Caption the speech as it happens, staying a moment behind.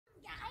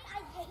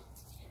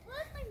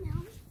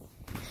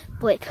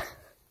public.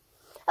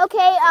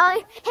 Okay,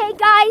 hey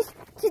guys,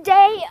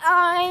 today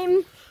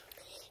I'm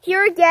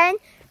here again.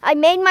 I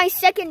made my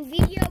second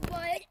video,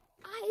 but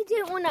I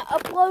didn't want to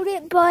upload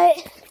it, but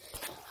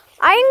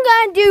I'm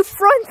gonna do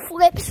front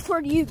flips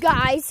for you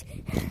guys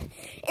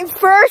in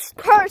first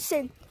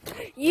person.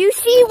 You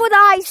see what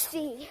I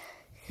see.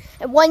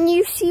 And when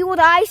you see what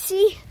I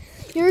see,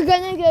 you're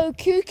gonna go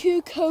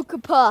cuckoo Cocoa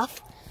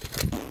Puff.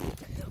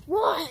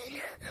 One,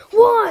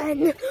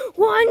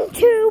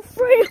 two,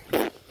 three.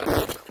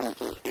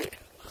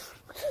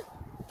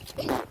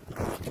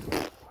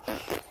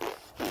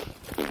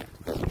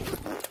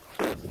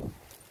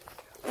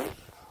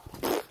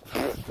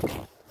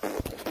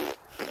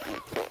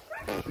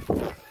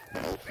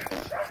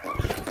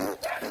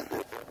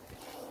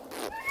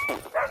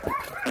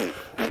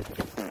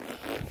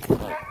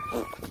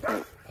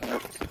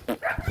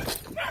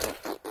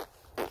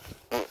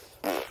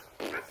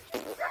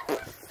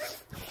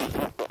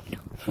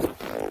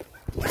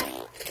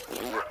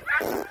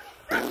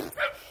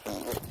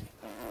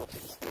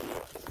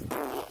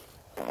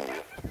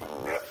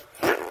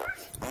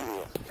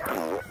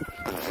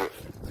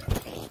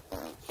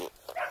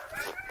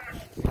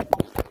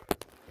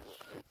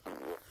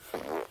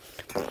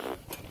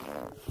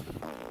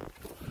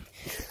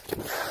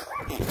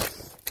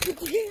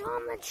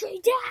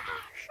 Geometry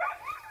dash,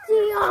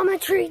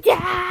 geometry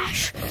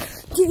dash,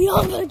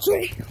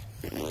 geometry.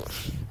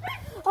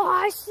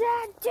 I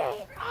said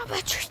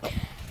geometry,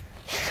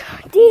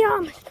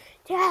 geometry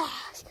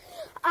dash.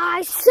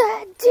 I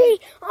said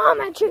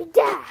geometry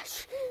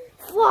dash.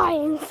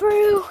 Flying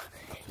through,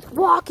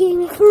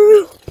 walking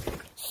through,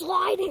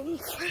 sliding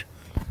through.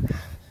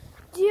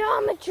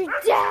 Geometry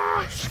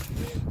dash,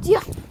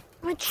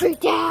 geometry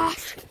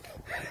dash.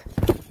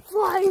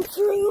 Flying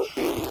through,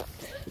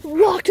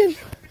 walking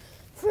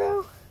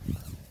through,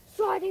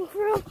 sliding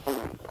through.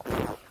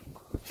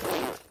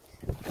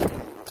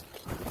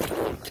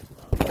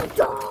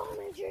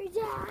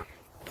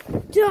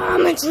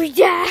 Geometry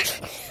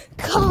dash,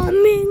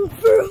 coming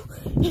through,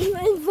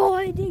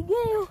 avoiding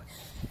you.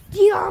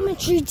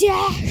 Geometry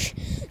dash,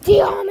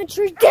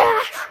 geometry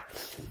dash,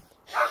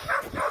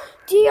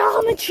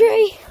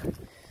 geometry,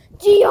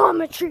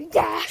 geometry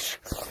dash.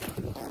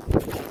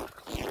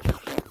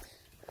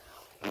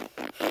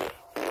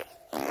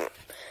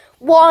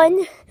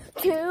 One,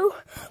 two,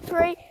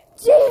 three,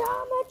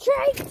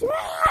 geometry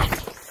dash!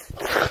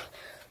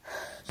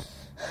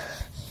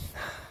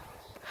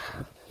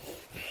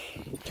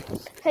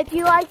 If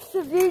you liked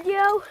the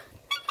video,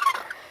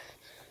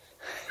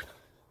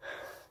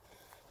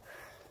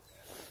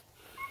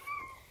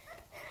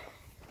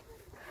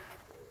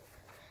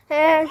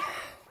 and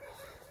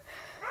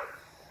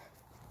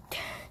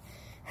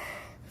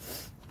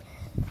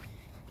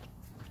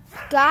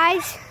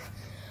guys,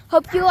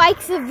 hope you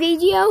liked the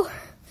video.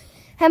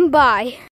 And bye.